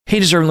Hey,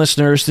 deserving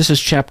listeners, this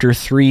is Chapter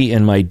 3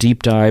 in my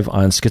deep dive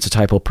on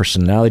schizotypal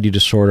personality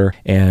disorder,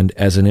 and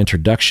as an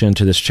introduction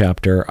to this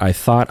chapter, I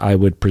thought I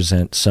would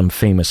present some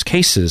famous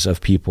cases of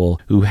people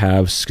who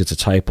have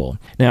schizotypal.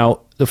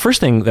 Now, the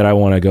first thing that I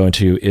want to go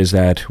into is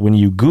that when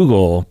you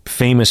Google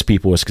famous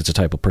people with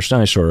schizotypal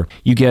personality disorder,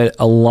 you get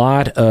a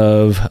lot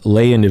of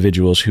lay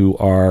individuals who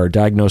are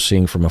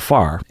diagnosing from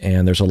afar,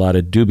 and there's a lot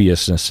of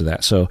dubiousness to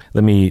that. So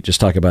let me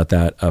just talk about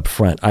that up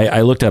front.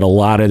 I looked at a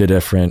lot of the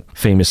different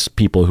famous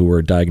people who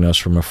were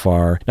diagnosed from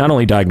afar, not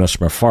only diagnosed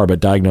from afar, but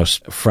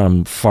diagnosed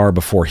from far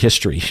before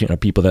history. You know,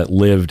 people that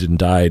lived and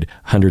died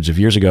hundreds of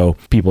years ago,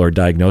 people are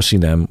diagnosing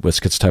them with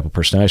schizotypal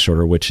personality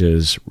disorder, which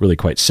is really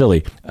quite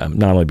silly,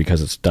 not only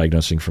because it's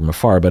diagnosing from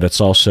afar, but it's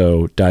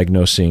also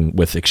diagnosing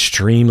with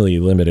extremely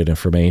limited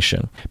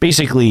information.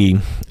 Basically,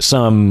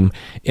 some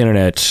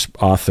internet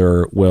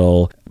author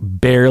will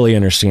barely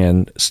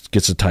understand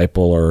schizotypal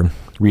or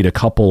read a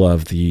couple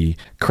of the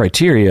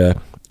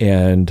criteria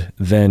and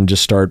then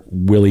just start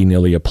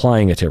willy-nilly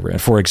applying it to everyone.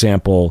 For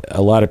example,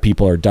 a lot of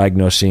people are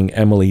diagnosing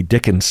Emily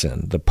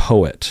Dickinson, the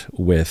poet,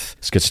 with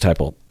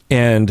schizotypal.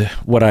 And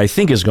what I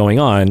think is going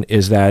on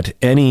is that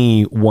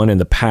anyone in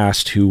the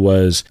past who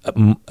was,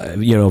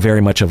 very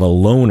much of a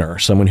loner,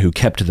 someone who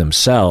kept to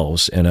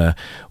themselves in a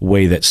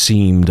way that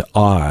seemed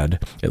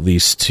odd, at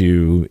least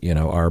to,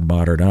 our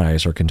modern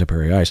eyes or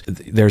contemporary eyes,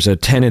 there's a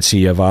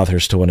tendency of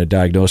authors to want to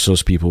diagnose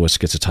those people with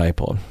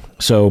schizotypal.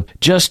 So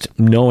just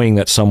knowing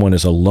that someone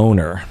is a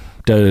loner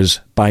does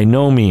by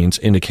no means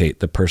indicate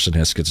the person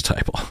has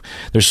schizotypal.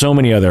 There's so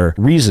many other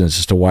reasons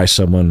as to why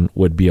someone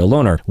would be a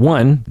loner.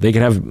 One, they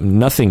can have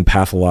nothing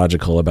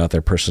pathological about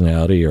their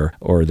personality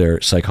or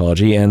their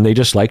psychology, and they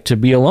just like to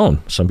be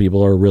alone. Some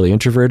people are really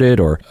introverted,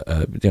 or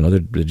they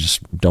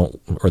just don't,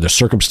 or the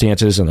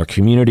circumstances in their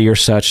community are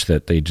such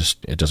that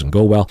it doesn't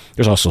go well.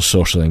 There's also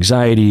social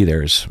anxiety.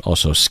 There's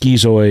also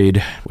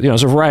schizoid.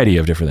 There's a variety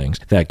of different things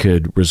that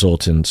could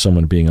result in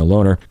someone being a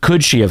loner.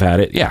 Could she have had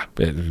it? Yeah,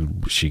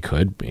 she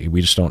could.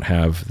 We just don't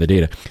have the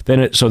data.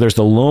 So there's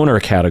the loner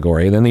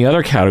category. And then the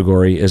other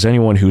category is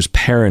anyone who's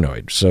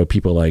paranoid. So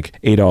people like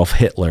Adolf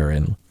Hitler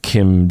and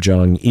Kim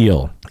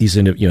Jong-il, these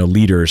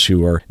leaders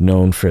who are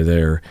known for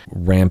their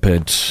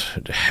rampant,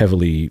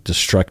 heavily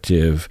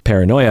destructive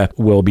paranoia,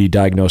 will be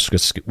diagnosed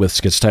with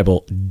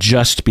schizotypal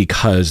just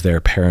because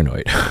they're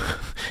paranoid,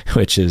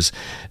 which is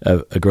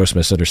a gross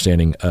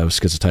misunderstanding of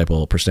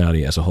schizotypal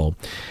personality as a whole.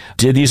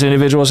 Did these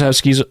individuals have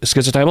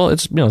schizotypal?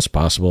 It's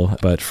possible,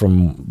 but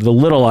from the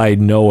little I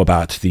know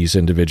about these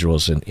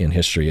individuals in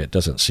history, it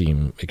doesn't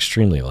seem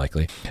extremely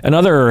likely.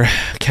 Another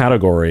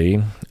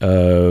category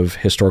of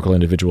historical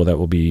individual that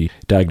will be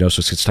diagnosed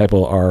with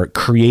schizotypal are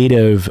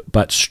creative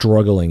but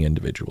struggling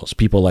individuals.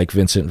 People like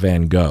Vincent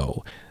van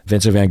Gogh.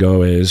 Vincent van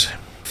Gogh is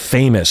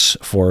famous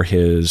for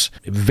his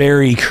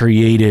very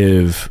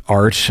creative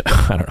art.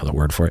 I don't know the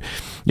word for it.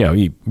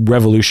 He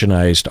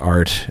revolutionized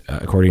art,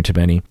 according to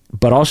many,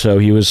 but also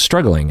he was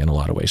struggling in a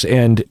lot of ways.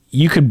 And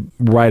you could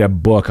write a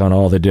book on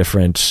all the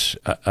different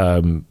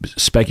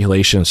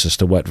speculations as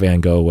to what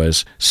Van Gogh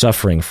was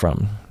suffering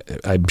from.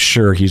 I'm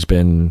sure he's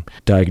been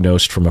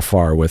diagnosed from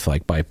afar with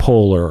like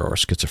bipolar or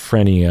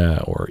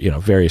schizophrenia or,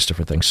 various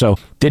different things. So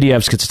did he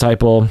have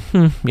schizotypal?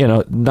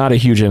 Not a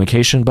huge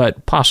indication,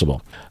 but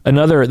possible.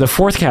 The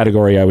fourth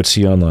category I would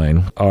see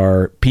online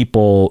are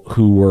people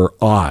who were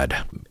odd.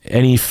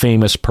 Any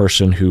famous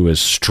person who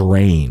is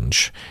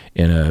strange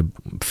in a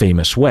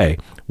famous way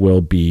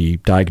will be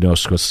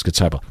diagnosed with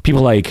schizotypal.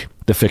 People like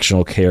the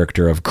fictional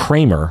character of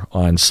Kramer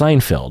on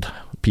Seinfeld.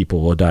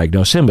 People will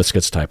diagnose him with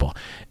schizotypal.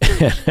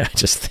 And I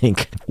just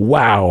think,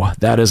 wow,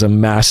 that is a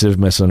massive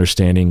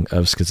misunderstanding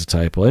of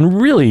schizotypal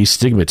and really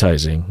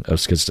stigmatizing of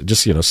schizotypal.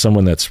 Just,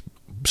 someone that's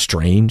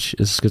strange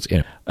is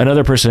schizotypal.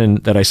 Another person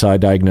that I saw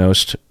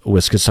diagnosed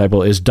with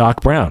schizotypal is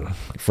Doc Brown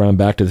from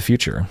Back to the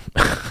Future.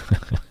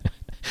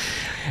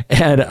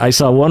 And I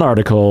saw one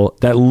article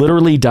that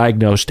literally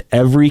diagnosed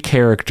every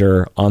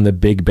character on The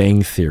Big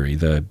Bang Theory,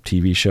 the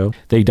TV show.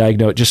 They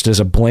diagnosed just as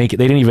a blanket.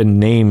 They didn't even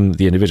name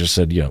the individual.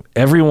 Said,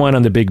 everyone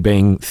on The Big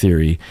Bang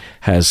Theory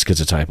has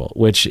schizotypal,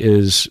 which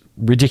is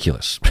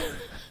ridiculous.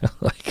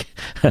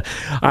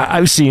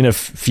 I've seen a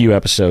few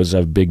episodes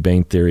of Big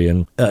Bang Theory,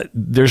 and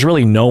there's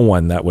really no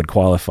one that would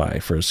qualify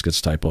for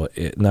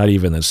schizotypal, not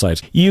even the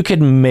slides. You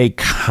could make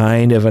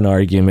kind of an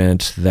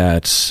argument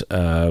that,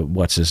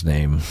 what's his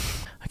name?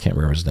 I can't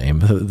remember his name.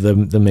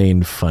 The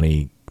main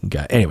funny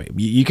guy. Anyway,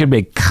 you could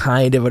make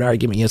kind of an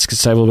argument, yes,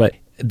 schizotypal, but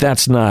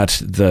that's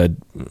not the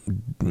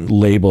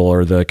label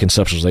or the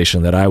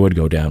conceptualization that I would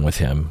go down with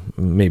him.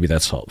 Maybe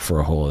that's for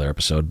a whole other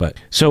episode. But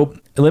so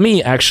let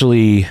me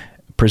actually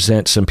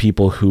present some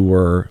people who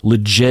were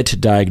legit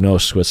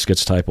diagnosed with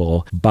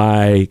schizotypal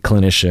by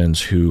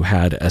clinicians who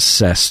had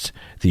assessed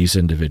these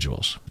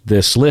individuals.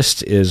 This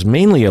list is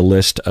mainly a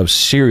list of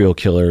serial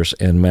killers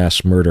and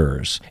mass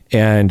murderers.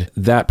 And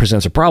that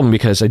presents a problem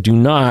because I do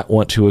not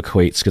want to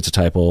equate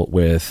schizotypal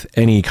with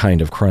any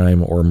kind of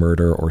crime or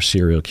murder or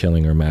serial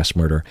killing or mass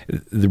murder.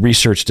 The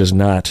research does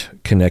not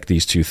connect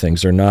these two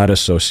things. They're not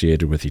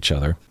associated with each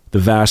other. The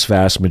vast,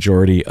 vast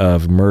majority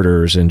of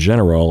murders in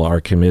general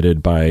are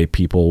committed by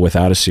people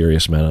without a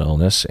serious mental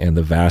illness, and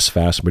the vast,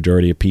 vast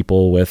majority of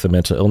people with a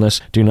mental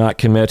illness do not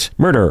commit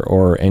murder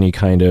or any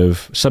kind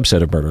of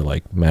subset of murder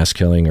like mass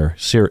killing or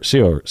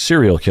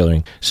serial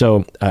killing.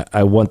 So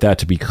I want that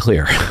to be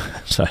clear.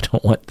 So I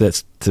don't want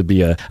this to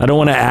be I don't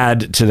want to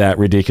add to that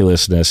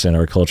ridiculousness in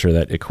our culture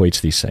that equates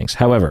these things.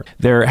 However,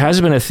 there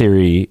has been a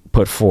theory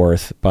put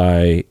forth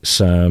by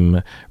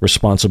some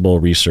responsible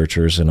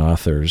researchers and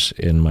authors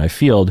in my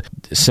field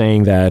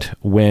saying that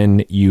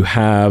when you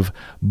have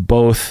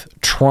both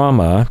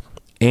trauma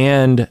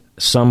and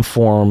some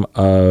form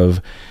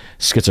of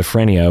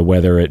schizophrenia,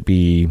 whether it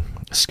be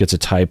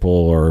schizotypal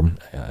or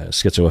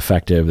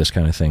schizoaffective, this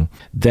kind of thing,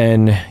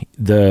 then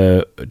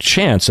the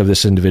chance of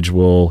this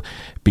individual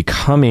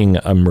becoming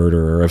a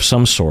murderer of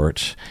some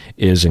sort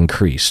is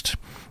increased.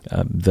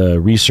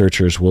 The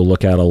researchers will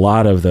look at a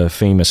lot of the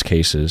famous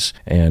cases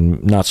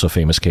and not so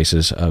famous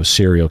cases of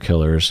serial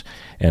killers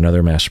and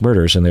other mass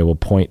murders, and they will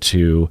point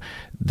to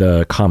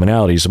the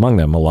commonalities among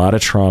them. A lot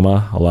of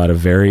trauma, a lot of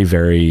very,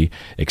 very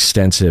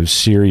extensive,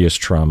 serious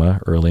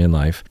trauma early in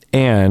life,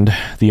 and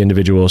the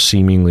individual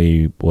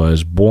seemingly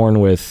was born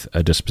with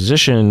a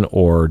disposition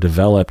or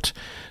developed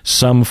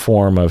some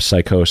form of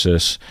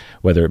psychosis,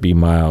 whether it be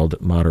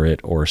mild, moderate,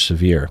 or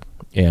severe.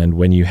 And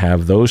when you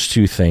have those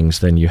two things,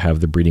 then you have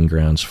the breeding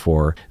grounds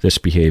for this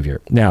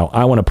behavior. Now,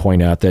 I want to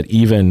point out that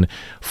even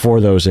for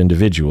those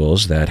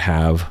individuals that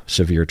have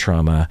severe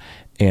trauma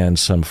and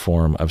some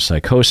form of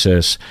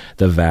psychosis,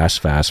 the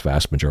vast, vast,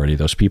 vast majority of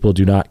those people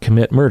do not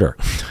commit murder.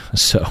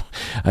 So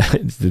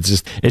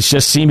it's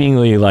just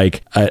seemingly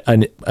like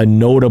a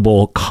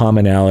notable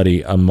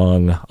commonality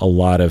among a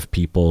lot of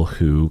people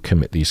who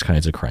commit these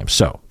kinds of crimes.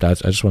 So I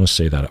just want to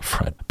say that up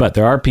front. But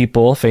there are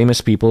people, famous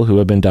people, who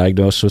have been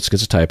diagnosed with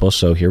schizotypal.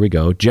 So here we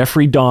go.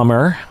 Jeffrey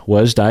Dahmer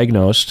was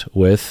diagnosed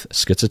with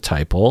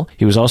schizotypal.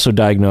 He was also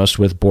diagnosed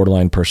with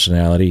borderline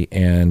personality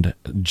and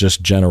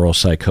just general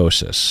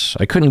psychosis.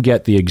 I couldn't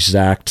get the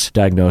exact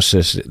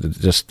diagnosis.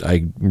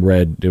 I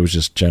read it was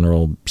just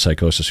general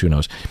psychosis. Who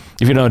knows?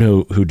 If you don't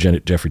know who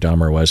Jeffrey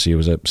Dahmer was, he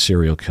was a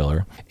serial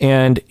killer.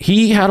 And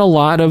he had a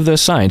lot of the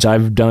signs.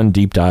 I've done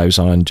deep dives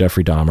on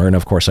Jeffrey Dahmer, and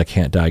of course I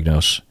can't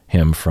diagnose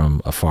him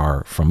from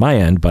afar from my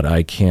end, but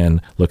I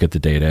can look at the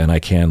data and I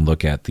can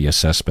look at the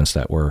assessments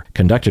that were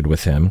conducted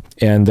with him.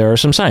 And there are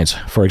some signs.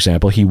 For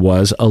example, he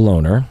was a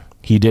loner.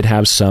 He did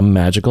have some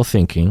magical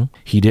thinking.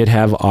 He did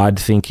have odd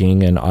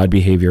thinking and odd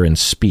behavior in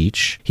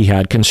speech. He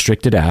had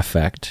constricted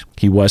affect.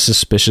 He was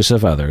suspicious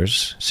of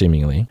others,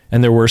 seemingly.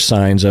 And there were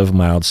signs of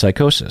mild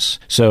psychosis.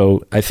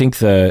 So I think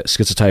the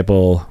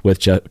schizotypal with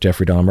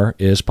Jeffrey Dahmer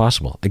is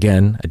possible.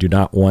 Again, I do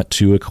not want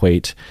to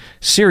equate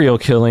serial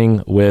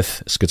killing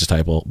with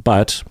schizotypal,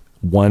 but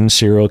one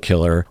serial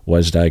killer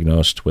was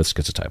diagnosed with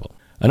schizotypal.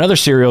 Another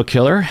serial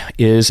killer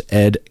is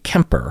Ed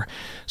Kemper.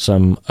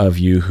 Some of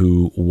you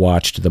who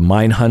watched the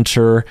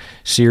Mindhunter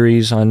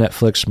series on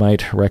Netflix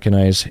might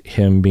recognize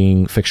him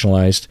being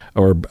fictionalized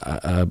or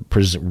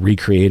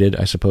recreated,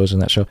 I suppose, in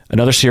that show.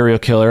 Another serial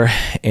killer,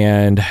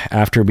 and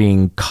after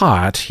being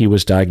caught, he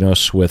was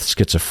diagnosed with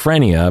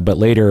schizophrenia, but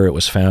later it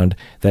was found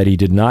that he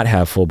did not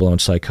have full-blown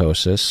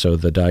psychosis, so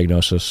the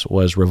diagnosis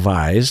was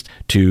revised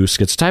to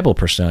schizotypal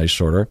personality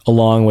disorder,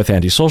 along with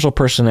antisocial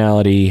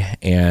personality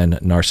and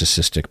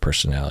narcissistic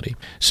personality.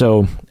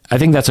 So I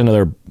think that's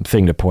another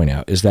thing to point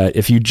out, is that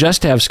if you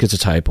just have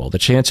schizotypal, the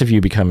chance of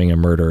you becoming a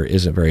murderer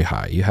isn't very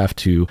high. You have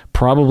to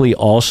probably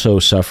also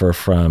suffer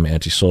from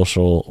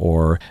antisocial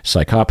or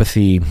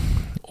psychopathy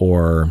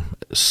or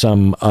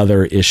some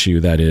other issue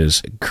that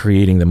is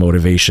creating the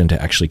motivation to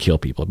actually kill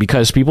people.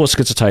 Because people with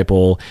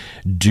schizotypal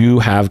do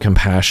have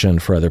compassion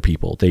for other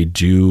people. They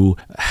do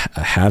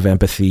have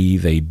empathy.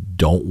 They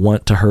don't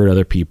want to hurt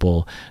other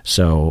people.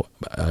 So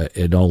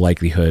in all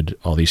likelihood,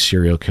 all these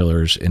serial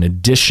killers, in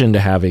addition to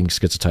having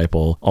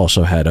schizotypal,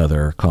 also had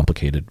other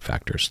complicated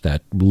factors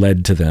that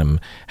led to them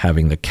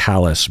having the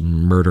callous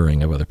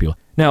murdering of other people.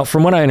 Now,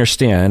 from what I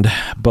understand,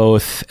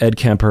 both Ed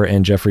Kemper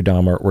and Jeffrey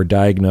Dahmer were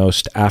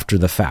diagnosed after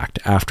the fact,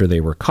 after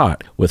they were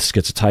caught with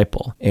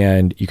schizotypal.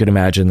 And you can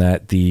imagine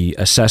that the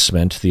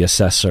assessment, the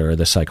assessor,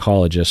 the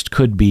psychologist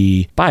could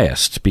be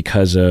biased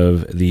because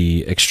of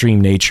the extreme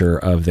nature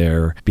of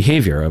their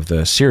behavior, of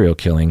the serial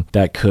killing,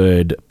 that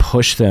could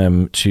push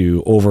them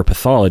to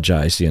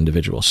over-pathologize the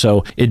individual.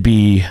 So it'd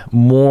be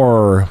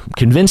more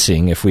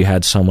convincing if we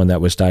had someone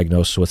that was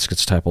diagnosed with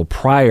schizotypal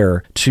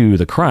prior to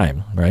the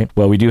crime, right?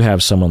 Well, we do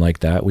have someone like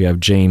that. We have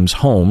James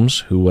Holmes,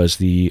 who was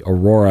the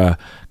Aurora,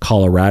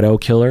 Colorado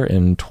killer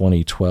in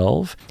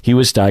 2012. He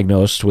was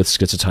diagnosed with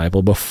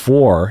schizotypal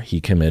before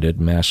he committed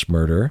mass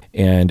murder,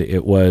 and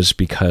it was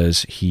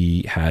because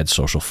he had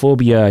social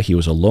phobia, he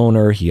was a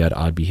loner, he had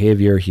odd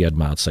behavior, he had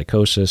mild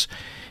psychosis,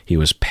 he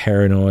was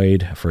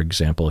paranoid. For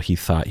example, he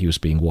thought he was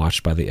being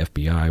watched by the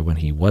FBI when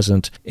he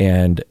wasn't.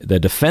 And the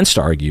defense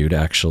argued,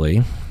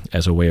 actually,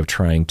 as a way of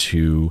trying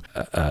to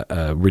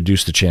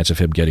reduce the chance of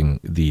him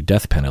getting the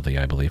death penalty,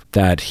 I believe,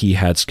 that he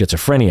had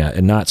schizophrenia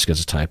and not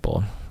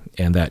schizotypal,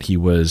 and that he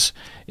was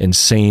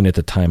insane at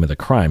the time of the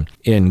crime.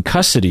 In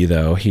custody,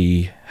 though,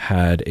 he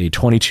had a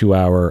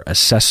 22-hour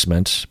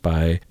assessment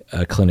by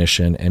a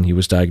clinician, and he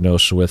was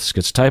diagnosed with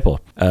schizotypal.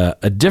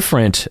 A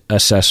different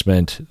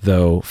assessment,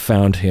 though,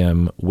 found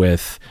him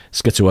with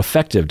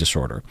schizoaffective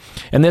disorder.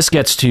 And this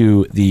gets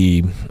to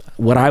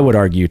what I would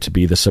argue to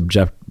be the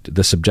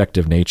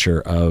subjective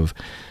nature of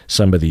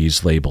some of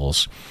these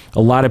labels.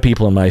 A lot of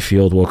people in my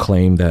field will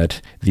claim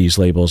that these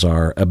labels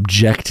are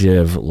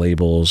objective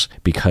labels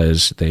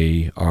because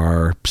they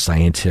are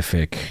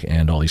scientific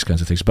and all these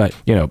kinds of things. But,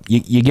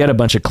 you get a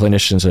bunch of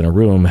clinicians in a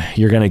room,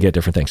 you're going to get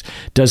different things.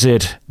 Does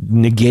it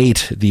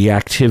negate the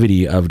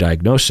activity of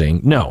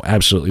diagnosing? No,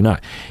 absolutely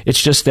not.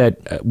 It's just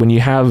that when you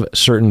have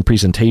certain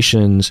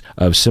presentations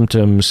of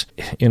symptoms,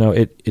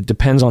 it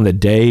depends on the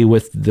day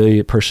with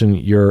the person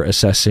you're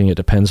assessing. It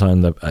depends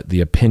on the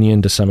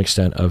opinion to some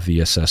extent of the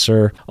assessor.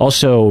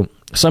 Also,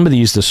 some of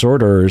these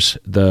disorders,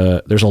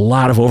 there's a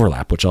lot of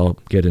overlap, which I'll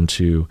get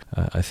into,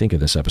 I think, in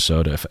this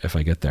episode if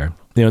I get there.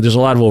 There's a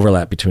lot of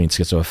overlap between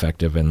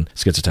schizoaffective and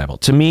schizotypal.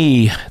 To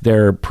me,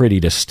 they're pretty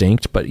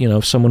distinct, but,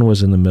 if someone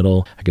was in the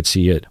middle, I could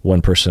see it,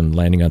 one person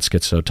landing on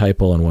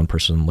schizotypal and one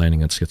person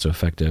landing on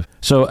schizoaffective.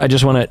 So I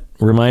just want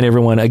to remind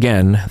everyone,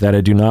 again, that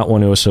I do not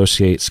want to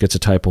associate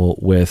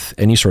schizotypal with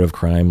any sort of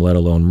crime, let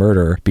alone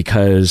murder,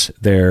 because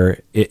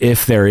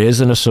if there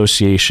is an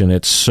association,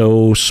 it's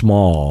so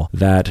small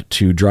that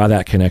to draw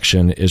that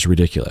connection is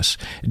ridiculous.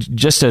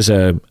 Just as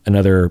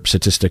another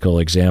statistical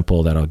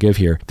example that I'll give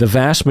here, the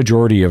vast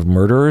majority of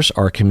murders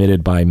are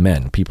committed by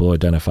men, people who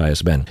identify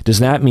as men. Does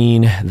that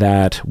mean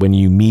that when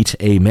you meet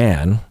a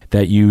man,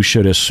 that you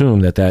should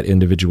assume that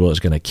individual is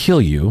going to kill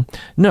you?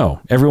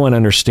 No, everyone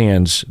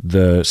understands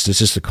the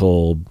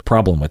statistical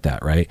problem with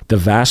that, right? The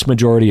vast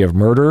majority of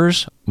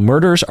murders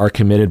are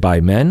committed by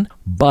men,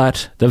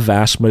 but the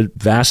vast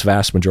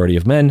majority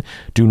of men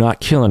do not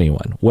kill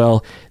anyone.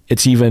 Well,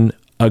 it's even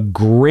a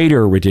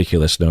greater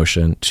ridiculous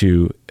notion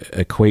to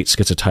equate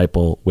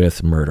schizotypal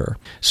with murder.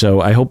 So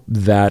I hope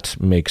that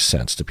makes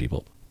sense to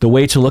people. The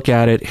way to look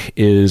at it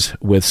is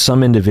with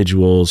some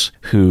individuals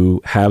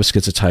who have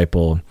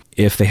schizotypal,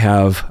 if they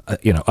have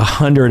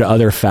 100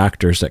 other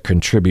factors that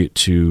contribute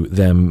to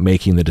them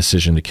making the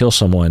decision to kill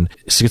someone,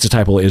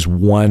 schizotypal is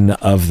one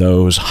of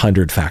those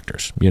 100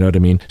 factors. You know what I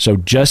mean? So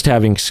just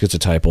having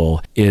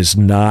schizotypal is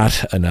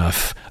not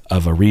enough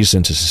of a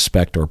reason to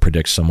suspect or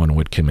predict someone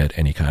would commit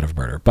any kind of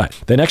murder. But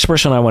the next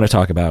person I want to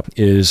talk about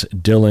is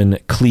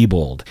Dylan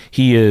Klebold.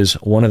 He is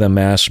one of the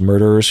mass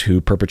murderers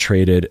who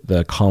perpetrated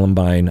the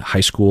Columbine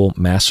High School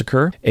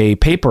massacre. A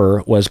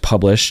paper was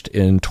published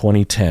in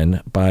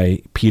 2010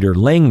 by Peter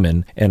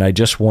Langman, and I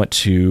just want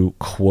to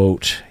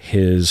quote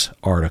his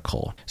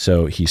article.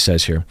 So he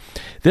says here,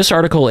 "This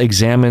article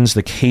examines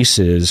the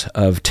cases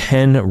of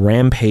 10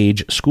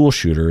 rampage school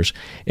shooters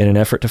in an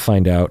effort to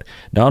find out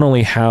not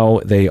only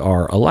how they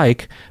are alike,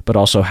 but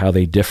also how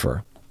they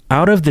differ.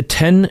 Out of the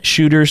 10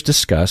 shooters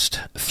discussed,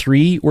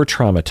 3 were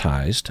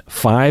traumatized,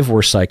 5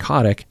 were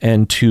psychotic,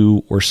 and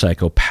 2 were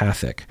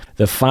psychopathic.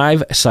 The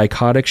 5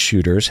 psychotic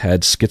shooters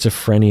had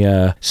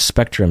schizophrenia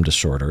spectrum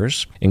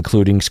disorders,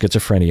 including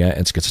schizophrenia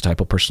and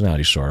schizotypal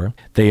personality disorder.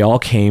 They all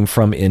came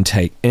from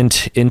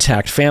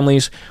intact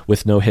families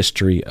with no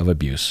history of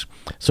abuse."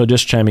 So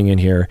just chiming in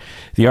here,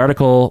 the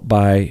article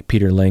by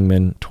Peter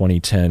Langman,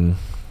 2010,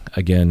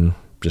 again,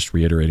 just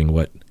reiterating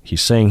what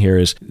he's saying here,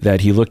 is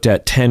that he looked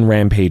at 10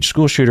 rampage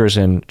school shooters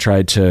and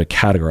tried to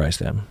categorize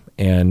them.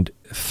 And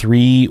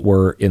 3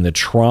 were in the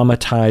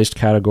traumatized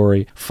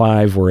category,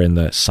 5 were in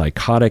the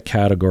psychotic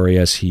category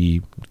as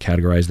he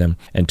categorized them,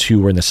 and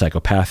 2 were in the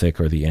psychopathic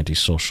or the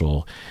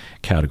antisocial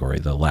category,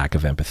 the lack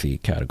of empathy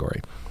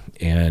category.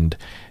 And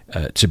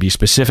to be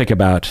specific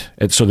about,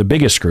 so the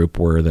biggest group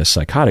was a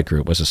psychotic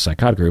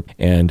group,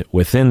 and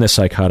within the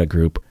psychotic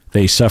group,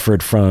 they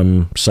suffered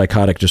from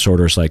psychotic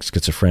disorders like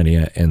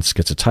schizophrenia and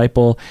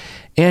schizotypal.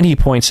 And he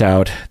points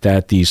out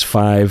that these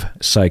 5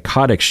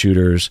 psychotic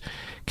shooters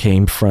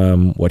came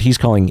from what he's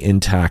calling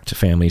intact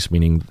families,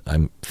 meaning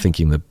I'm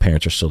thinking the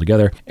parents are still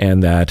together,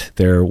 and that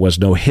there was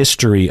no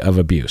history of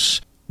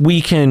abuse.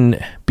 We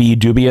can be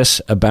dubious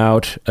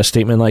about a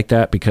statement like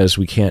that because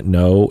we can't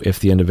know if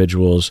the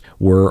individuals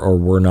were or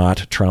were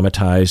not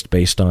traumatized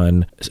based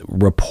on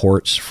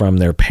reports from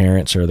their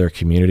parents or their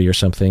community or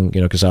something,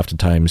 because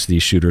oftentimes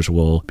these shooters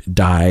will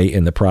die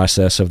in the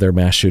process of their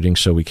mass shooting,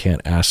 so we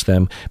can't ask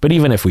them. But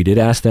even if we did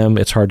ask them,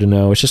 it's hard to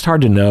know. It's just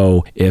hard to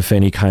know if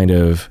any kind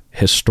of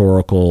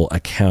historical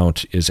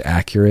account is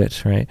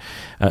accurate, right?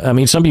 I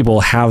mean, some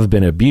people have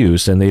been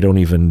abused and they don't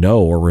even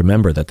know or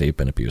remember that they've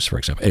been abused, for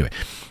example. Anyway,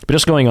 but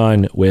just going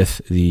on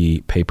with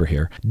the paper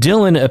here,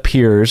 Dylan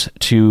appears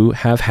to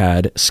have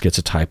had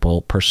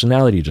schizotypal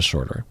personality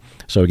disorder.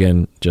 So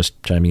again,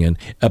 just chiming in,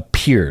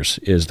 appears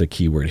is the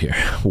key word here.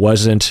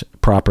 Wasn't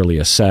properly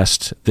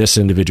assessed. This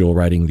individual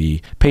writing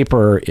the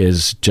paper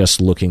is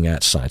just looking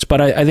at signs.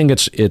 But I think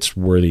it's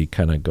worthy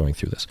kind of going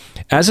through this.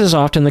 As is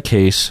often the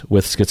case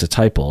with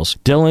schizotypals,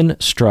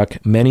 Dylan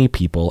struck many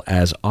people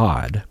as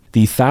odd.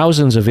 The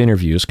thousands of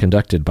interviews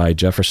conducted by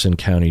Jefferson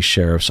County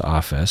Sheriff's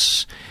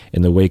Office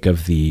in the wake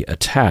of the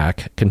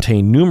attack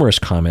contain numerous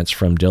comments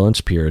from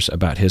Dylan's peers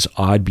about his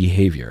odd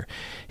behavior,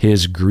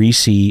 his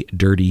greasy,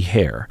 dirty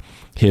hair,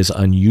 his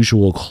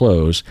unusual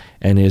clothes,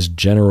 and his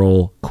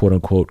general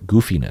quote-unquote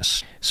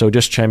goofiness. So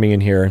just chiming in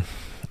here,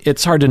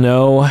 it's hard to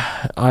know.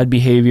 Odd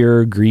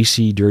behavior,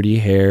 greasy, dirty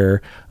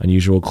hair,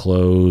 unusual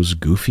clothes,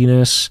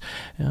 goofiness.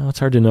 It's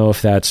hard to know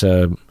if that's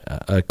a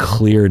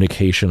clear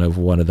indication of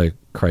one of the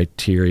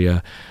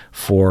criteria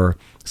for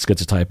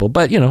schizotypal,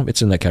 but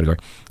it's in that category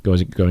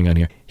going on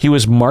here. He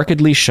was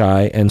markedly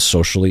shy and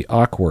socially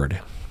awkward.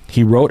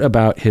 He wrote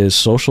about his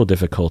social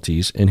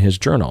difficulties in his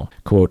journal.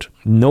 Quote,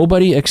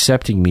 "Nobody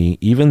accepting me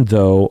even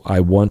though I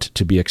want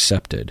to be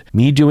accepted.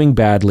 Me doing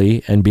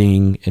badly and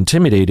being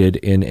intimidated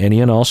in any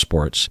and all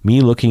sports.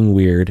 Me looking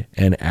weird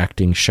and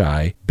acting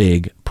shy.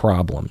 Big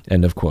problem."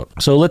 End of quote.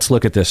 So let's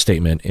look at this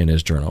statement in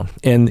his journal.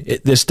 And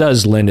this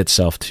does lend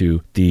itself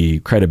to the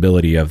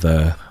credibility of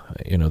the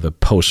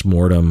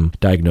post-mortem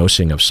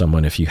diagnosing of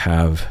someone if you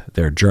have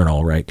their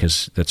journal, right?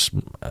 Because it's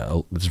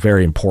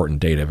very important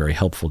data, very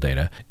helpful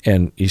data.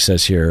 And he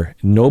says here,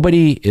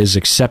 "Nobody is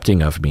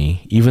accepting of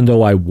me, even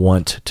though I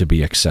want to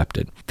be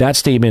accepted." That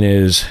statement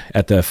is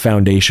at the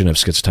foundation of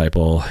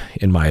schizotypal,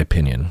 in my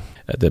opinion.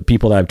 The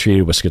people that I've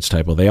treated with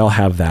schizotypal, they all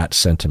have that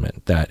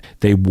sentiment, that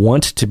they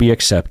want to be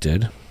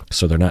accepted,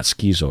 so they're not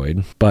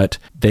schizoid, but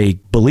they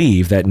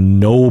believe that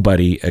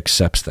nobody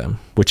accepts them,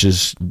 which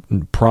is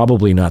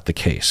probably not the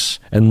case,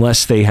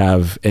 unless they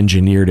have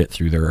engineered it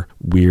through their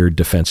weird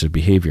defensive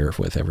behavior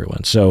with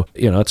everyone. So,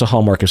 it's a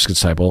hallmark of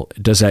schizotypal.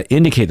 Does that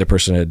indicate the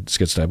person had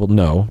schizotypal?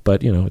 No,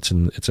 but, it's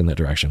in that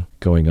direction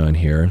going on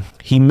here.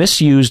 He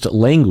misused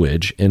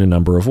language in a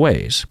number of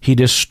ways. He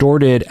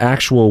distorted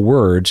actual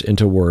words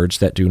into words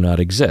that do not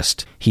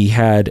exist. He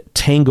had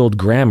tangled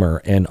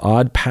grammar and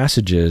odd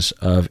passages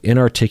of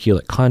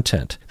inarticulate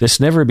content. This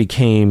never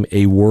became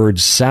a word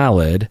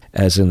salad,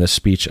 as in the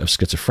speech of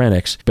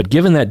schizophrenics, but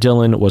given that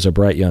Dylan was a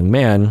bright young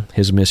man,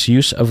 his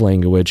misuse of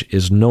language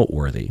is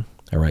noteworthy.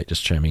 All right,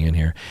 just chiming in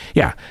here.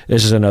 Yeah,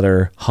 this is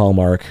another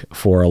hallmark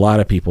for a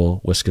lot of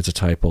people with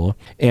schizotypal,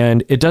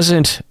 and it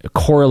doesn't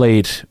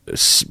correlate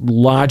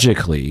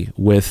logically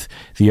with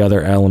the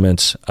other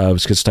elements of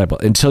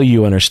schizotypal until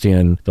you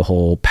understand the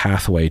whole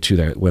pathway to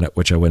that,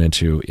 which I went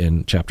into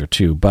in chapter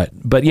 2.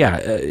 But yeah,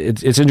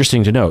 it's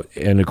interesting to note,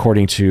 and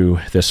according to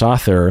this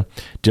author,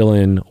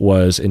 Dylan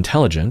was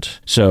intelligent,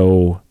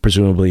 so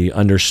presumably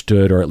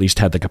understood or at least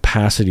had the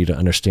capacity to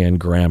understand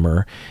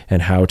grammar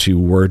and how to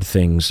word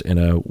things in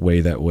a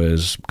way that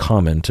was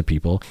common to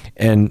people.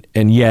 And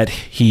yet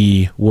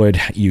he would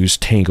use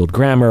tangled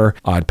grammar,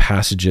 odd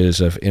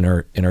passages of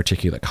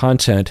inarticulate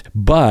content,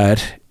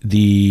 but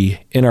the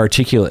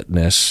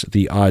inarticulateness,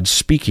 the odd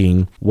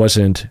speaking,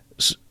 wasn't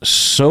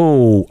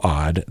so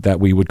odd that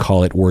we would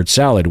call it word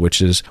salad,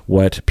 which is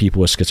what people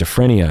with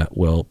schizophrenia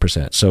will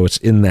present. So it's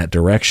in that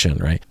direction,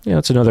 right?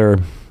 It's another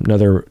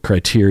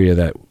criteria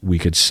that we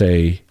could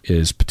say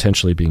is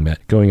potentially being met.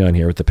 Going on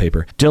here with the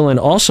paper. Dylan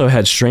also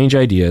had strange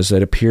ideas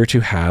that appear to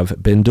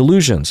have been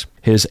delusions.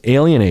 His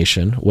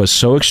alienation was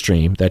so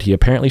extreme that he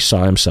apparently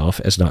saw himself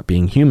as not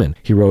being human.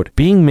 He wrote,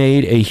 "Being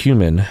made a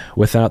human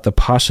without the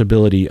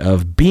possibility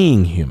of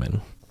being human."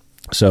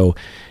 So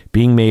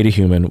being made a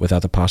human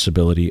without the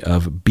possibility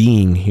of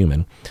being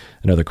human.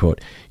 Another quote,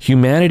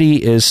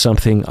 "Humanity is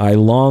something I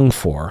long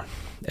for."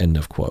 End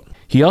of quote.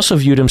 He also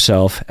viewed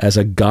himself as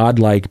a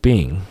godlike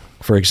being.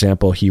 For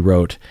example, he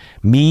wrote,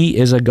 "Me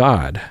is a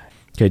god."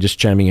 Okay, just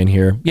chiming in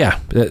here. Yeah,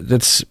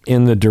 that's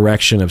in the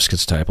direction of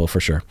schizotypal for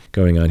sure.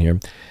 Going on here.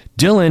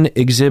 Dylan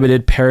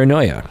exhibited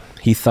paranoia.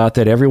 He thought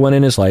that everyone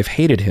in his life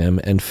hated him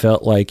and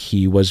felt like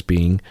he was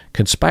being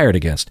conspired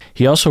against.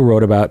 He also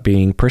wrote about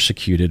being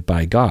persecuted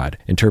by God,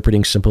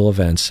 interpreting simple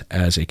events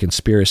as a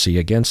conspiracy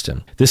against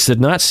him. This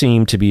did not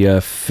seem to be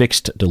a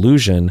fixed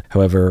delusion,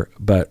 however,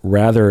 but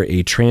rather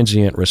a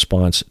transient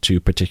response to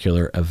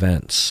particular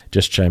events.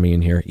 Just chiming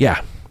in here.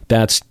 Yeah,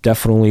 that's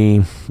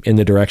definitely in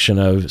the direction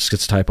of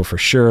schizotypal for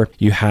sure.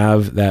 You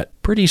have that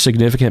pretty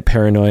significant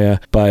paranoia,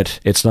 but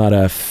it's not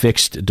a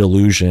fixed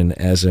delusion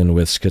as in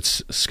with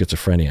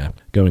schizophrenia.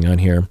 Going on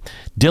here.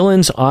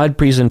 Dylan's odd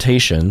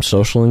presentation,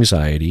 social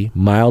anxiety,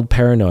 mild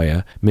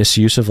paranoia,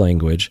 misuse of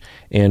language,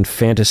 and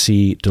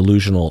fantasy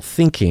delusional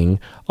thinking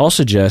all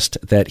suggest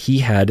that he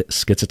had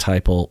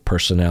schizotypal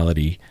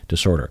personality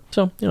disorder.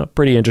 So,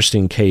 pretty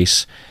interesting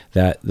case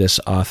that this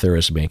author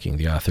is making,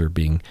 the author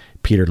being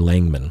Peter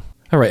Langman.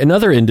 All right,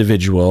 another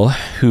individual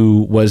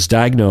who was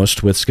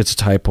diagnosed with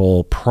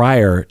schizotypal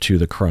prior to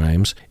the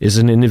crimes is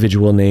an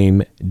individual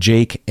named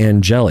Jake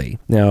Angeli.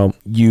 Now,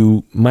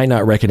 you might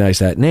not recognize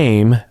that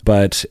name,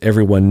 but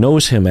everyone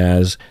knows him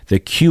as the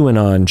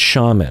QAnon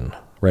shaman.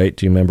 Right?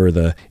 Do you remember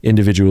the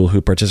individual who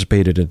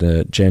participated in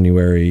the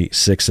January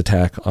 6th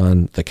attack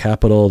on the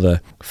Capitol? The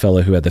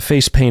fellow who had the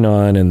face paint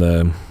on and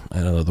the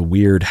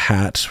weird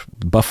hat,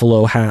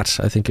 buffalo hat,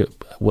 I think it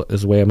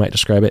is the way I might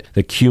describe it.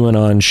 The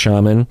QAnon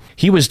shaman.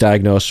 He was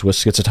diagnosed with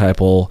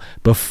schizotypal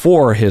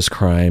before his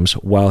crimes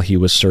while he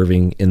was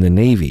serving in the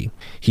Navy.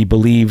 He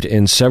believed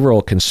in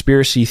several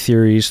conspiracy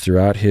theories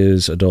throughout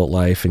his adult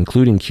life,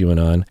 including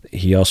QAnon.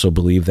 He also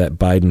believed that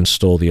Biden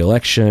stole the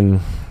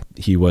election.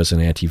 He was an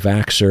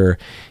anti-vaxxer.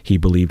 He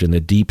believed in the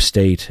deep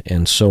state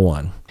and so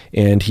on.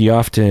 And he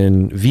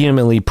often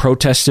vehemently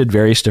protested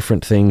various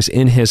different things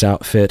in his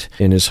outfit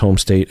in his home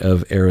state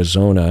of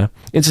Arizona.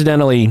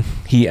 Incidentally,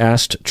 he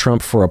asked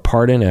Trump for a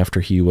pardon after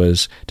he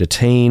was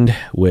detained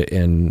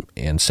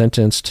and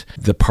sentenced.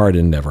 The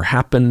pardon never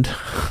happened.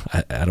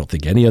 I don't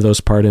think any of those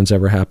pardons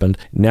ever happened.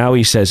 Now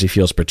he says he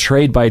feels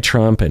betrayed by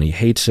Trump and he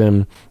hates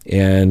him.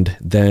 And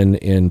then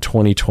in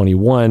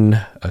 2021,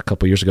 a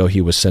couple years ago, he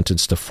was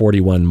sentenced to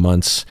 41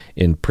 months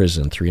in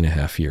prison,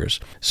 3.5 years.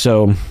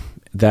 So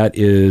that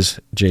is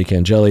Jake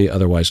Angeli,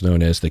 otherwise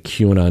known as the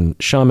QAnon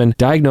shaman,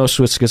 diagnosed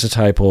with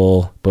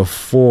schizotypal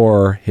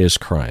before his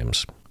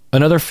crimes.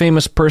 Another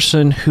famous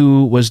person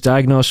who was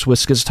diagnosed with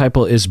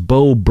schizotypal is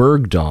Bowe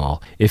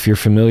Bergdahl. If you're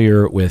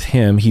familiar with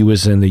him, he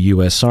was in the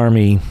U.S.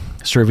 Army,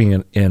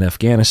 serving in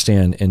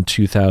Afghanistan in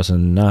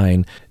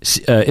 2009.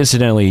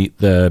 Incidentally,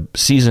 the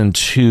season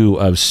 2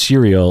 of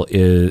Serial,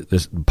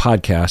 this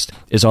podcast,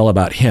 is all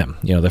about him.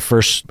 You know, the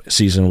first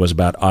season was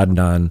about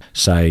Adnan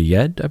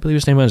Syed, I believe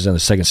his name was, and the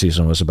second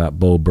season was about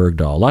Bowe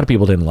Bergdahl. A lot of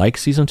people didn't like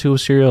season 2 of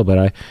Serial, but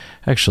I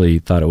actually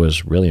thought it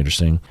was really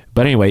interesting.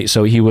 But anyway,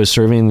 so he was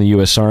serving in the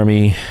U.S.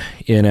 Army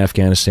in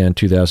Afghanistan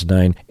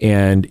 2009,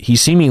 and he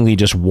seemingly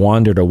just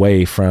wandered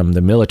away from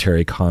the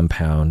military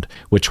compound,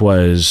 which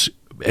was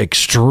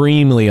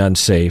extremely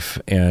unsafe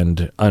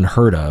and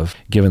unheard of,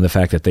 given the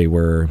fact that they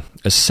were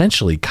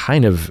essentially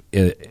kind of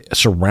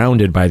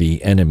surrounded by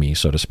the enemy,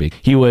 so to speak.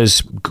 He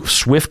was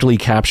swiftly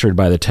captured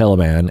by the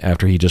Taliban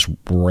after he just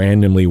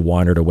randomly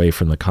wandered away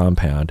from the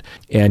compound,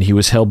 and he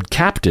was held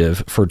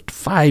captive for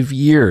 5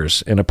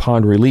 years. And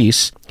upon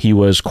release, he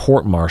was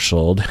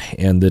court-martialed,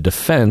 and the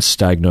defense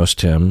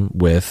diagnosed him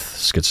with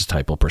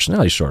schizotypal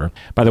personality disorder.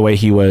 By the way,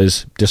 he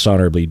was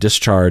dishonorably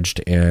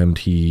discharged, and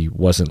he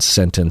wasn't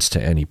sentenced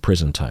to any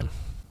prison time.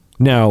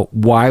 Now,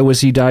 why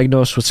was he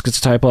diagnosed with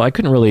schizotypal? I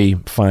couldn't really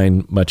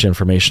find much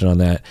information on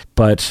that,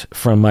 but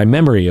from my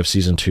memory of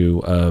season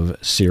 2 of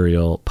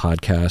Serial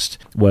podcast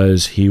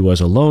was he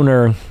was a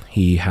loner.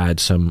 He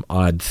had some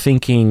odd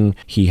thinking.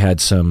 He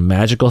had some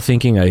magical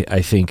thinking.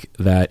 I think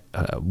that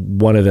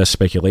one of the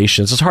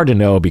speculations, it's hard to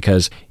know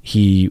because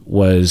he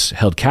was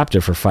held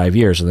captive for 5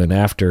 years. And then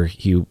after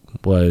he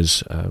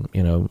was,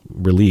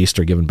 released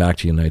or given back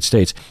to the United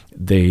States,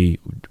 they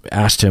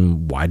asked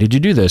him, why did you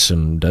do this?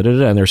 And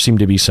da-da-da. And there seemed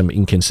to be some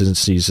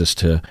inconsistencies as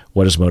to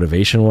what his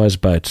motivation was.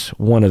 But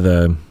one of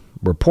the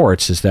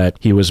reports is that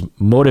he was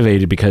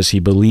motivated because he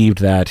believed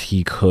that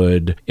he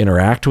could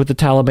interact with the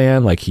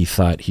Taliban, like he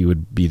thought he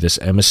would be this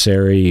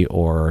emissary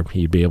or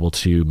he'd be able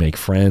to make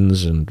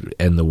friends and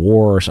end the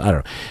war. So, I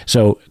don't know.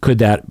 So could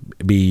that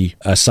be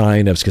a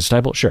sign of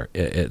schizotypal? Sure,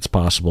 it's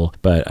possible,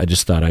 but I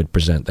just thought I'd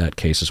present that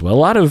case as well. A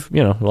lot of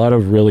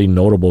really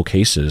notable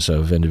cases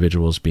of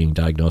individuals being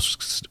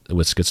diagnosed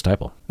with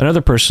schizotypal.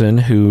 Another person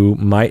who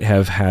might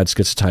have had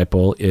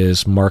schizotypal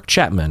is Mark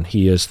Chapman.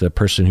 He is the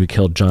person who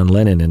killed John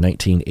Lennon in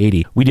 1980.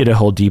 We did a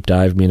whole deep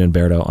dive, me and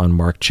Umberto, on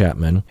Mark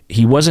Chapman.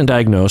 He wasn't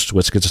diagnosed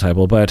with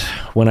schizotypal, but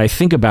when I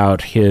think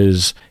about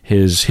his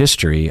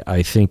history,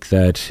 I think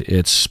that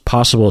it's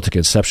possible to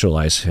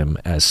conceptualize him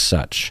as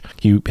such.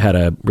 He had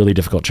a really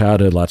difficult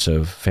childhood, lots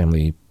of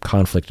family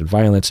conflict and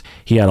violence.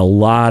 He had a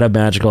lot of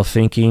magical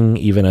thinking,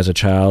 even as a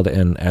child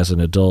and as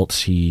an adult.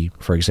 He,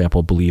 for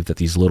example, believed that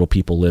these little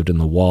people lived in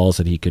the walls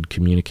that he could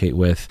communicate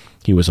with.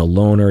 He was a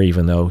loner,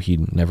 even though he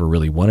never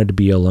really wanted to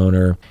be a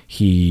loner.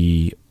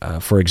 He,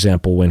 for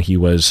example, when he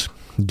was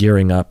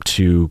gearing up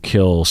to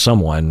kill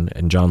someone,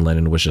 and John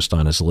Lennon was just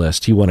on his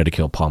list. He wanted to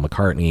kill Paul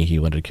McCartney. He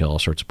wanted to kill all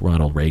sorts of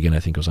Ronald Reagan, I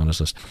think, was on his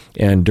list.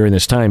 And during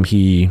this time,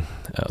 he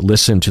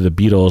listened to the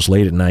Beatles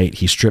late at night.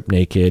 He stripped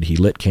naked. He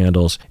lit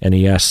candles, and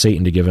he asked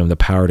Satan to give him the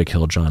power to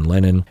kill John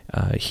Lennon.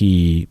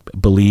 He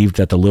believed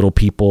that the little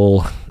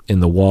people in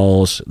the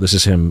walls, this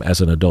is him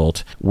as an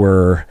adult,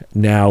 were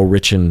now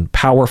rich and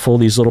powerful.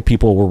 These little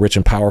people were rich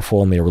and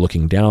powerful, and they were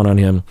looking down on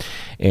him.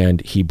 And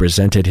he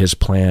presented his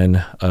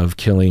plan of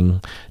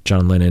killing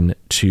John Lennon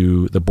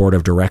to the board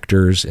of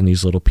directors and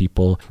these little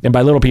people. And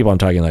by little people, I'm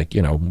talking like,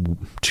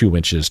 2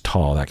 inches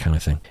tall, that kind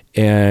of thing.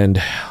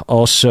 And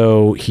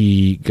also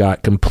he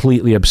got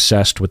completely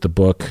obsessed with the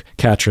book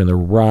Catcher in the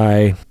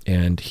Rye,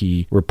 and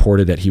he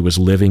reported that he was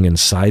living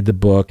inside the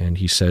book. And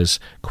he says,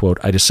 quote,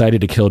 "I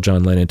decided to kill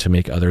John Lennon to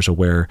make others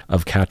aware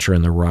of Catcher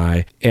in the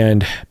Rye."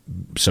 And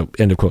So,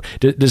 end of quote.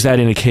 Does that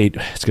indicate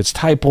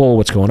schizotypal?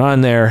 What's going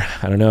on there?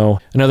 I don't know.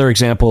 Another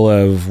example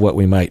of what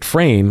we might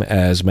frame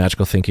as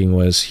magical thinking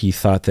was he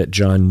thought that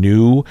John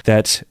knew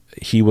that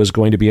he was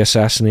going to be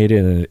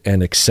assassinated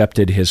and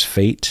accepted his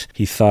fate.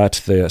 He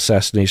thought the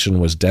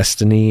assassination was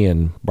destiny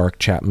and Mark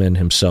Chapman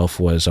himself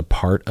was a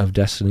part of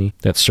destiny.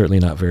 That's certainly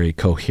not very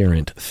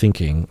coherent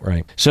thinking,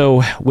 right?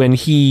 So when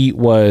he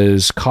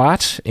was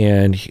caught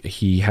and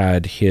he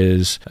had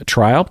his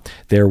trial,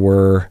 there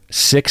were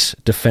 6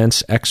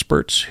 defense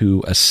experts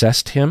who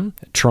assessed him,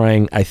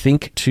 trying, I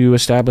think, to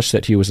establish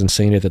that he was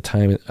insane at the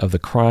time of the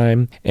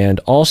crime. And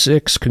all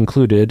 6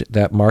 concluded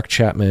that Mark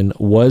Chapman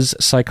was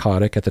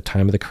psychotic at the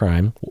time of the crime.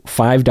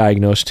 5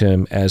 diagnosed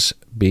him as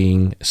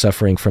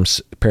suffering from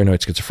paranoid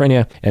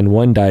schizophrenia, and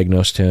 1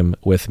 diagnosed him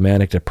with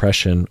manic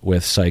depression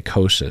with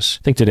psychosis.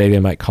 I think today they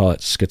might call it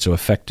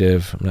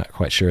schizoaffective. I'm not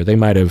quite sure. They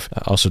might have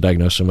also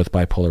diagnosed him with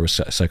bipolar with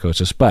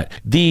psychosis. But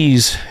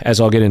these, as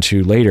I'll get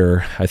into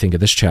later, I think in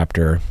this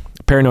chapter,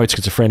 paranoid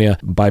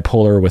schizophrenia,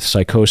 bipolar with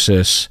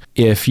psychosis,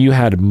 if you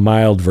had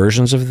mild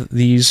versions of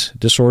these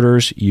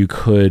disorders, you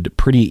could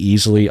pretty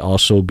easily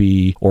also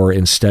be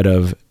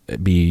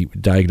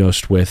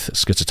diagnosed with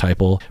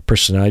schizotypal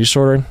personality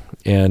disorder.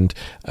 And,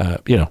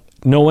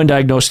 no one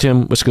diagnosed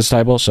him with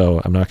schizotypal,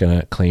 so I'm not going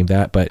to claim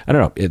that. But I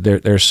don't know,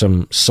 there's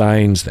some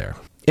signs there.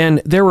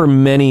 And there were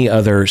many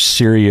other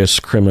serious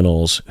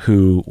criminals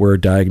who were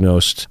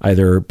diagnosed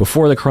either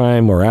before the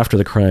crime or after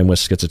the crime with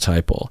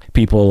schizotypal.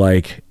 People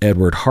like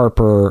Edward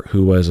Harper,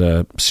 who was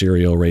a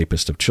serial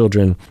rapist of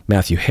children,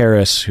 Matthew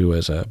Harris, who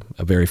was a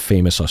very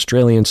famous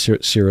Australian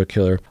serial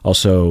killer,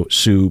 also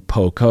Sue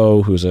Po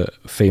Ko, who's a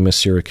famous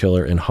serial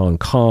killer in Hong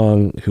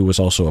Kong, who was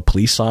also a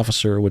police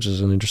officer, which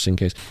is an interesting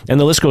case. And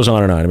the list goes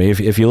on and on. I mean,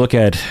 if you look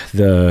at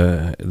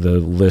the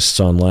lists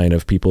online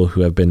of people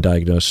who have been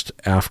diagnosed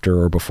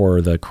after or before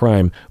the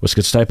crime with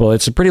schizotypal,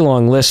 it's a pretty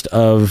long list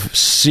of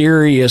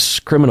serious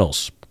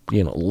criminals,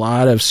 a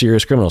lot of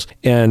serious criminals.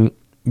 And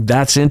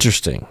that's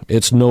interesting.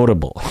 It's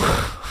notable.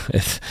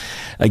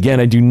 Again,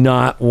 I do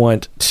not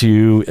want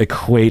to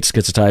equate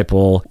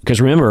schizotypal,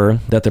 because remember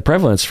that the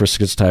prevalence for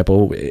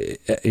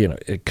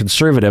schizotypal,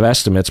 conservative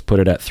estimates put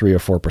it at 3 or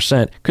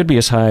 4%, could be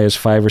as high as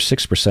 5 or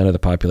 6% of the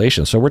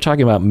population. So we're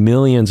talking about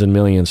millions and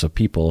millions of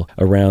people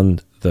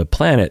around the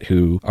planet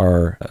who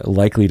are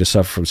likely to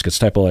suffer from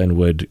schizotypal and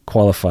would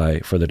qualify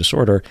for the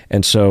disorder.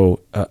 And so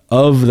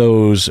of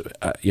those,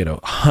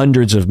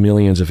 hundreds of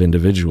millions of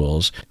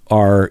individuals,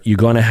 are you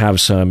going to have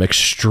some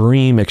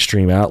extreme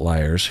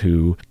outliers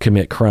who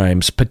commit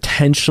crimes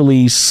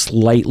potentially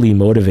slightly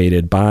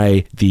motivated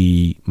by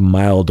the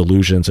mild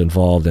delusions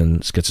involved in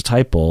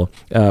schizotypal?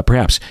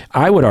 Perhaps.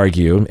 I would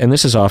argue, and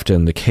this is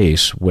often the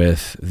case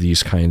with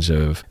these kinds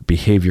of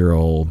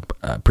behavioral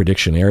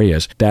prediction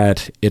areas,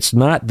 that it's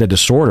not the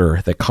disorder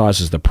that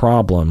causes the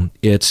problem,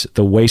 it's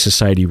the way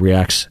society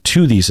reacts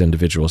to these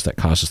individuals that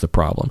causes the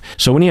problem.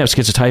 So when you have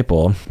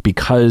schizotypal,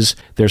 because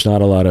there's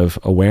not a lot of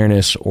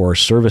awareness or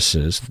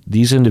services,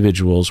 these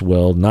individuals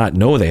will not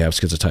know they have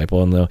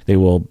schizotypal, and they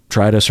will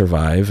try to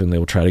survive and they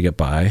will try to get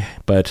by,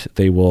 but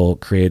they will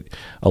create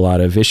a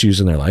lot of issues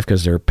in their life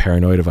because they're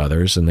paranoid of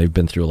others and they've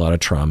been through a lot of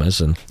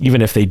traumas. And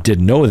even if they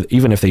knew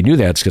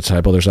they had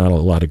schizotypal, there's not a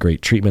lot of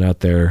great treatment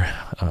out there.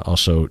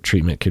 Also,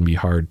 treatment can be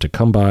hard to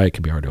come by, it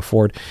can be hard to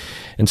afford.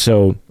 And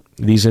so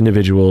these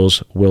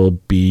individuals will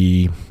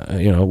be,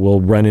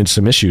 will run into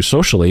some issues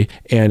socially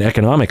and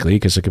economically,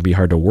 because it can be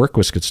hard to work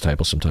with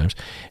schizotypal sometimes.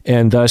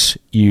 And thus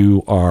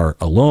you are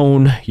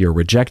alone, you're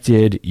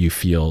rejected, you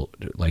feel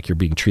like you're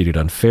being treated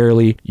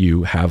unfairly,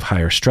 you have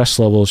higher stress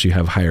levels, you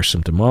have higher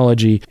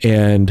symptomology,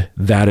 and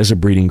that is a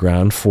breeding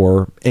ground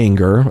for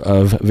anger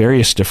of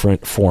various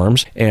different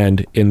forms.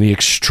 And in the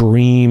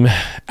extreme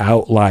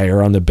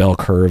outlier on the bell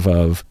curve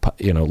of,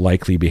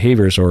 likely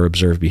behaviors or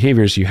observed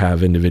behaviors, you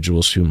have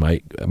individuals who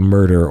might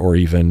murder or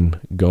even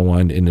go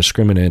on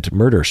indiscriminate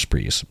murder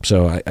sprees.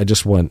 So I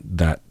just want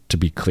that to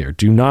be clear.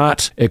 Do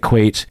not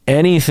equate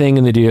anything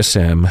in the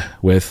DSM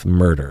with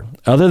murder,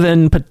 other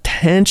than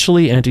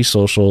potentially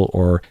antisocial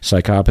or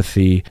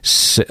psychopathy.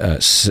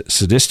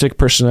 Sadistic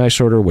personality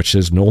disorder, which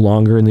is no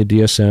longer in the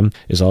DSM,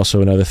 is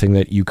also another thing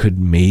that you could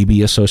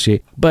maybe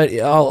associate. But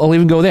I'll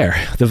even go there.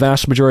 The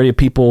vast majority of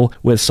people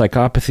with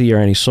psychopathy or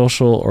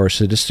antisocial or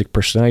sadistic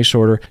personality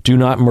disorder do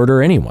not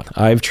murder anyone.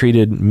 I've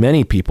treated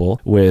many people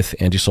with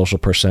antisocial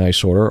personality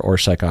disorder or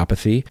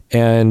psychopathy,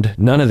 and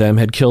none of them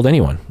had killed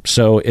anyone.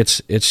 So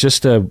it's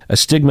just a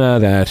stigma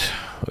that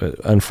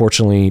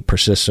unfortunately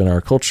persists in our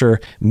culture.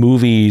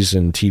 Movies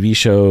and TV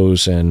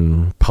shows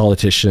and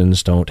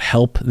politicians don't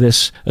help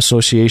this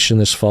association,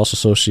 this false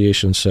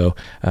association. So,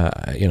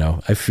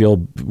 I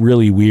feel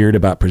really weird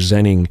about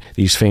presenting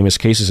these famous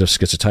cases of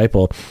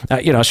schizotypal.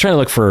 I was trying to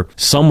look for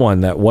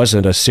someone that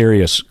wasn't a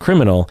serious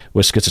criminal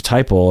with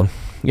schizotypal,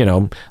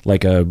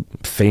 like a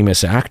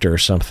famous actor or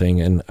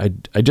something. And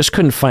I just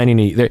couldn't find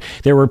any.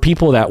 There were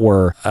people that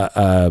were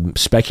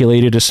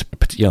speculated as,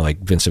 like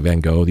Vincent van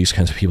Gogh, these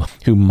kinds of people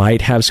who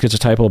might have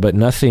schizotypal, but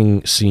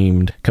nothing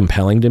seemed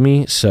compelling to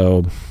me.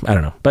 So I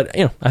don't know. But,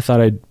 I thought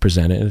I'd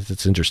present it.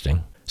 It's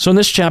interesting. So in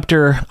this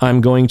chapter,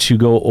 I'm going to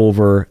go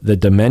over the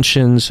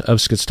dimensions of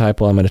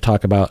schizotypal. I'm going to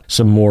talk about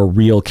some more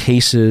real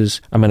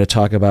cases. I'm going to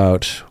talk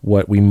about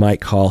what we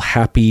might call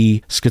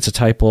happy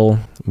schizotypal,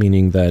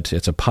 meaning that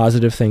it's a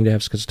positive thing to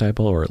have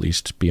schizotypal, or at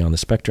least be on the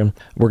spectrum.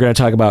 We're going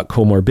to talk about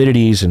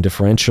comorbidities and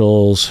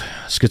differentials,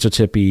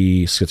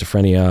 schizotypy,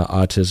 schizophrenia,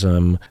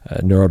 autism,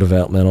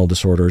 neurodevelopmental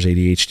disorders,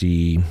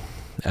 ADHD,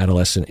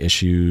 adolescent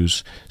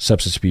issues,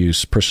 substance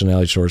abuse,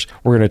 personality disorders.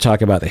 We're going to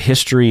talk about the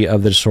history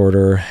of the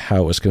disorder,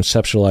 how it was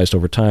conceptualized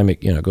over time. It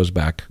goes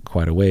back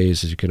quite a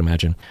ways, as you can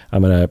imagine.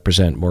 I'm going to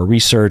present more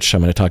research. I'm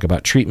going to talk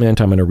about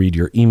treatment. I'm going to read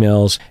your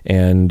emails.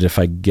 And if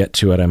I get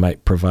to it, I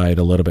might provide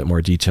a little bit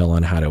more detail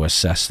on how to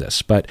assess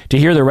this. But to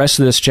hear the rest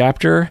of this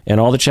chapter and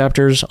all the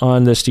chapters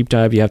on this deep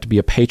dive, you have to be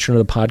a patron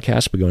of the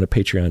podcast by going to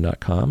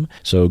patreon.com.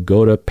 So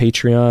go to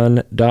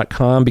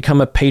patreon.com,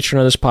 become a patron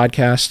of this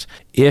podcast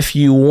if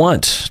you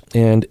want.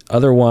 And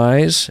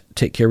otherwise,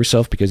 take care of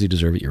yourself because you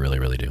deserve it. You really,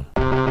 really do.